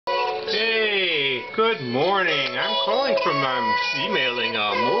Good morning. I'm calling from, emailing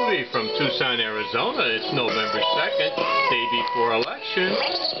a movie from Tucson, Arizona. It's November 2nd, day before election.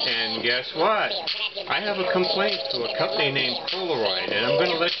 And guess what? I have a complaint to a company named Polaroid, and I'm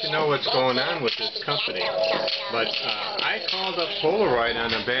going to let you know what's going on with this company. But I called up Polaroid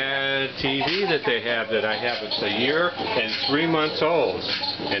on a bad TV that they have that I have. It's a year and 3 months old.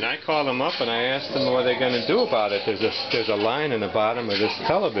 And I called them up and I asked them what they're going to do about it. There's a line in the bottom of this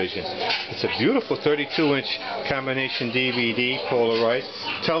television. It's a beautiful 32-inch combination DVD Polaroid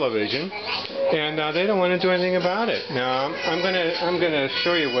television, and they don't want to do anything about it. Now I'm gonna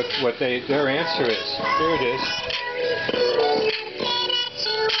show you what their answer is. Here it is.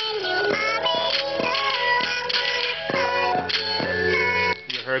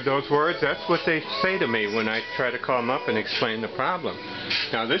 Heard those words? That's what they say to me when I try to call them up and explain the problem.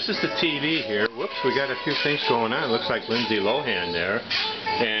 Now this is the TV here. Whoops, we got a few things going on. It looks like Lindsay Lohan there,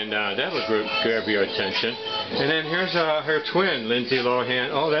 and that'll grab your attention. And then here's her twin, Lindsay Lohan.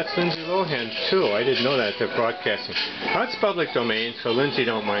 Oh, that's Lindsay Lohan too. I didn't know that. They're broadcasting. Oh, it's public domain, so Lindsay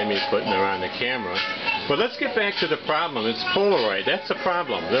don't mind me putting her on the camera. But let's get back to the problem. It's Polaroid. That's the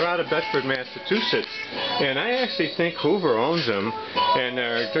problem. They're out of Bedford, Massachusetts, and I actually think Hoover owns them, and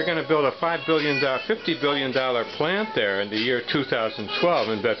they're going to build a $50 billion plant there in the year 2012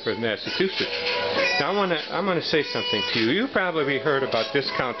 in Bedford, Massachusetts. Now I'm going to say something to you. You probably heard about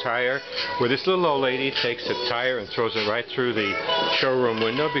Discount Tire, where this little old lady takes a tire and throws it right through the showroom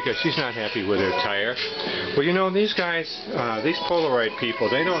window because she's not happy with her tire. Well, you know, these guys, these Polaroid people,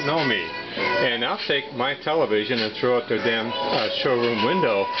 they don't know me. And I'll take my television and throw it their damn showroom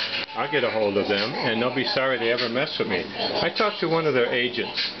window. I'll get a hold of them, and they'll be sorry they ever messed with me. I talked to one of their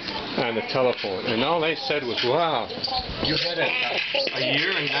agents on the telephone, and all they said was, wow, you had it a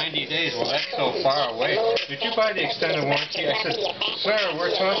year and 90 days. Well, that's so far away. Did you buy the extended warranty? I said, sir,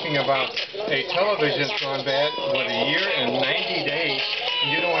 we're talking about a television that's gone bad with a year and 90 days,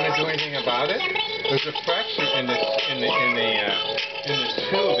 and you don't want to do anything about it? There's a fracture in the tube, in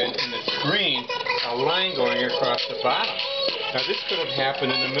the screen, a line going across the bottom. Now this could have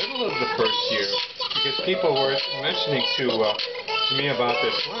happened in the middle of the first year because people were mentioning to me about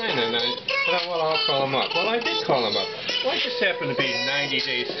this line, and I thought, well, I'll call them up. Well, I did call them up. Well, I just happened to be 90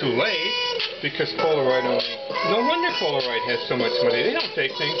 days too late because Polaroid only... No wonder Polaroid has so much money. They don't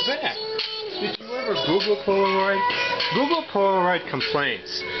take things back. Did you ever Google Polaroid? Google Polaroid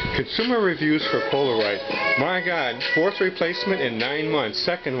complaints. Consumer reviews for Polaroid. My God, fourth replacement in 9 months.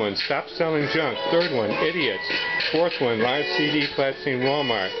 Second one, stop selling junk. Third one, idiots. Fourth one, live CD flat scene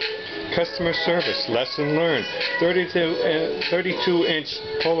Walmart. Customer service, lesson learned. 32-inch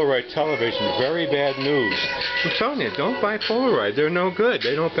Polaroid television, very bad news. I'm telling you, don't buy Polaroid. They're no good.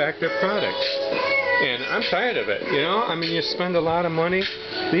 They don't back their products. And I'm tired of it, you know? I mean, you spend a lot of money.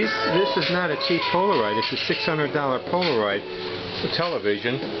 This is not a cheap Polaroid. It's a $600 Polaroid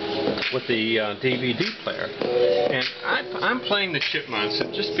television with the DVD player. And I'm playing the chipmunks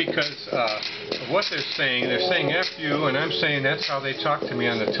just because of what they're saying. They're saying F you, and I'm saying that's how they talk to me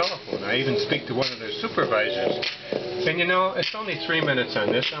on the telephone. I even speak to one of their supervisors. And you know, it's only 3 minutes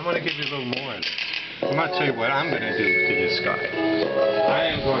on this. I'm going to give you a little more on this. I'm going to tell you what I'm going to do to this guy. I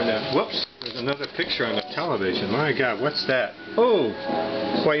am going to... Whoops. There's another picture on the television. My God, what's that? Oh!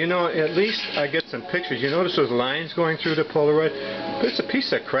 Well, you know, at least I get some pictures. You notice those lines going through the Polaroid? It's a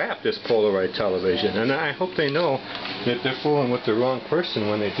piece of crap, this Polaroid television. And I hope they know that they're fooling with the wrong person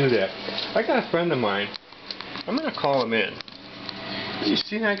when they do that. I got a friend of mine. I'm going to call him in. You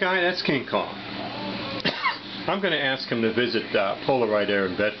see that guy? That's King Kong. I'm going to ask him to visit Polaroid there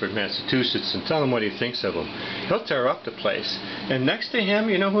in Bedford, Massachusetts, and tell him what he thinks of him. He'll tear up the place. And next to him,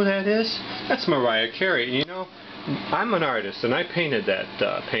 you know who that is? That's Mariah Carey. And you know, I'm an artist, and I painted that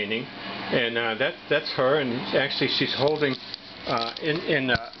painting. And that's her, and actually she's holding, in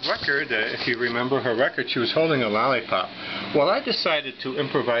a record, if you remember her record, she was holding a lollipop. Well, I decided to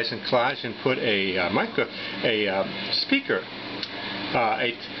improvise and collage and put a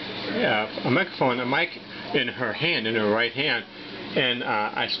microphone, a mic in her hand, in her right hand, and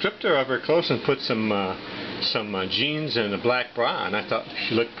I stripped her of her clothes and put some jeans and a black bra, and I thought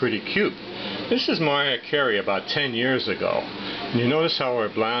she looked pretty cute. This is Mariah Carey about 10 years ago. And you notice how her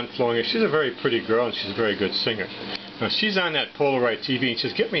blonde flowing is. She's a very pretty girl, and she's a very good singer. Now she's on that Polaroid TV, and she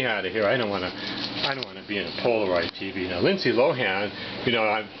says, "Get me out of here. I don't want to be in a Polaroid TV." Now Lindsay Lohan, you know,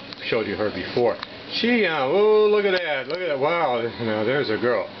 I've showed you her before. She, oh, look at that, wow, now there's a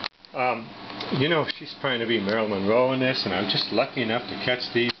girl. You know, she's trying to be Marilyn Monroe in this, and I'm just lucky enough to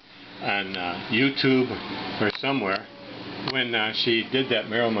catch these on YouTube or somewhere when she did that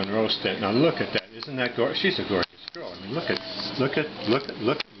Marilyn Monroe stint. Now look at that, isn't that gorgeous? She's a gorgeous girl. I mean, look at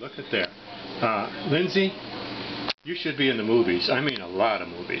there. Lindsay, you should be in the movies. I mean a lot of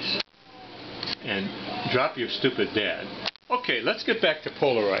movies. And drop your stupid dad. Okay, let's get back to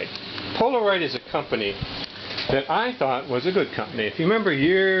Polaroid. Polaroid is a company that I thought was a good company. If you remember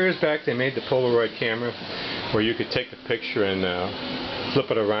years back, they made the Polaroid camera where you could take a picture and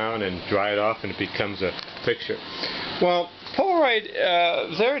flip it around and dry it off and it becomes a picture. Well,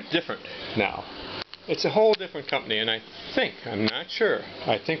 Polaroid, they're different now. It's a whole different company, and I think, I'm not sure,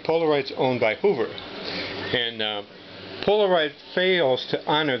 I think Polaroid's owned by Hoover. And Polaroid fails to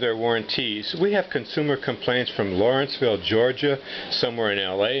honor their warranties. We have consumer complaints from Lawrenceville, Georgia, somewhere in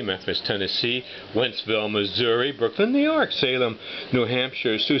LA, Memphis, Tennessee, Wentzville, Missouri, Brooklyn, New York, Salem, New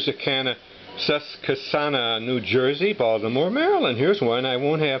Hampshire, Susquehanna, New Jersey, Baltimore, Maryland. Here's one. I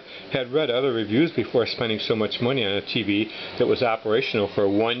won't have had read other reviews before spending so much money on a TV that was operational for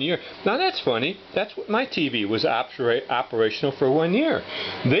 1 year. Now that's funny. That's what my TV was operational for 1 year.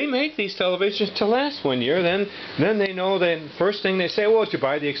 They make these televisions to last 1 year. Then they know that first thing they say, well, did you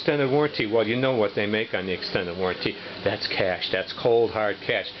buy the extended warranty? Well, you know what they make on the extended warranty. That's cash. That's cold, hard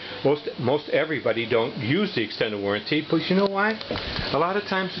cash. Most everybody don't use the extended warranty, but you know why? A lot of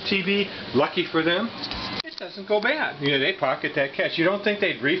times the TV, lucky for them, it doesn't go bad. You know, they pocket that cash. You don't think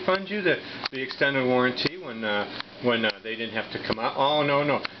they'd refund you the extended warranty when they didn't have to come out? Oh,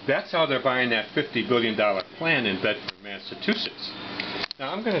 no. That's how they're buying that $50 billion plan in Bedford, Massachusetts.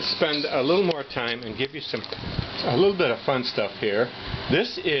 Now I'm going to spend a little more time and give you a little bit of fun stuff here.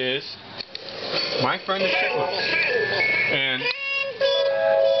 This is my friend the Chipmunks. And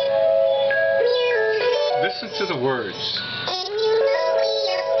listen to the words.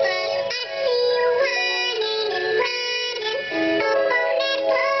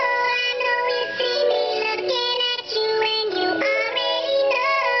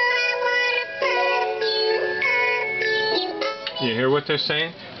 You hear what they're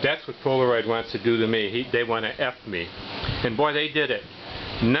saying? That's what Polaroid wants to do to me. They want to F me. And boy, they did it.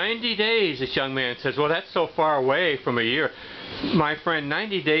 90 days, this young man says. Well, that's so far away from a year. My friend,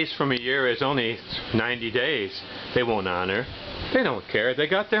 90 days from a year is only 90 days. They won't honor. They don't care. They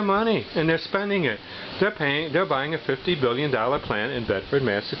got their money, and they're spending it. They're buying a $50 billion plant in Bedford,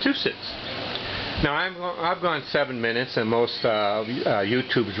 Massachusetts. Now, I've gone 7 minutes, and most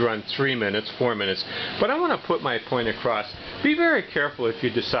YouTubes run 3 minutes, 4 minutes. But I want to put my point across. Be very careful if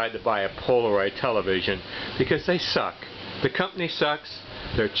you decide to buy a Polaroid television, because they suck. The company sucks.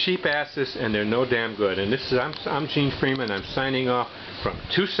 They're cheap asses, and they're no damn good. And this is I'm Gene Freeman. I'm signing off from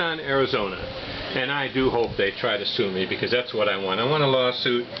Tucson, Arizona. And I do hope they try to sue me, because that's what I want. I want a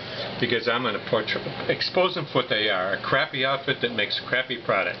lawsuit because I'm going to expose them for what they are. A crappy outfit that makes crappy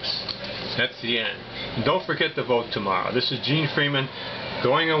products. That's the end. And don't forget to vote tomorrow. This is Gene Freeman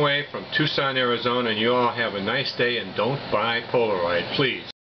going away from Tucson, Arizona, and you all have a nice day, and don't buy Polaroid, please.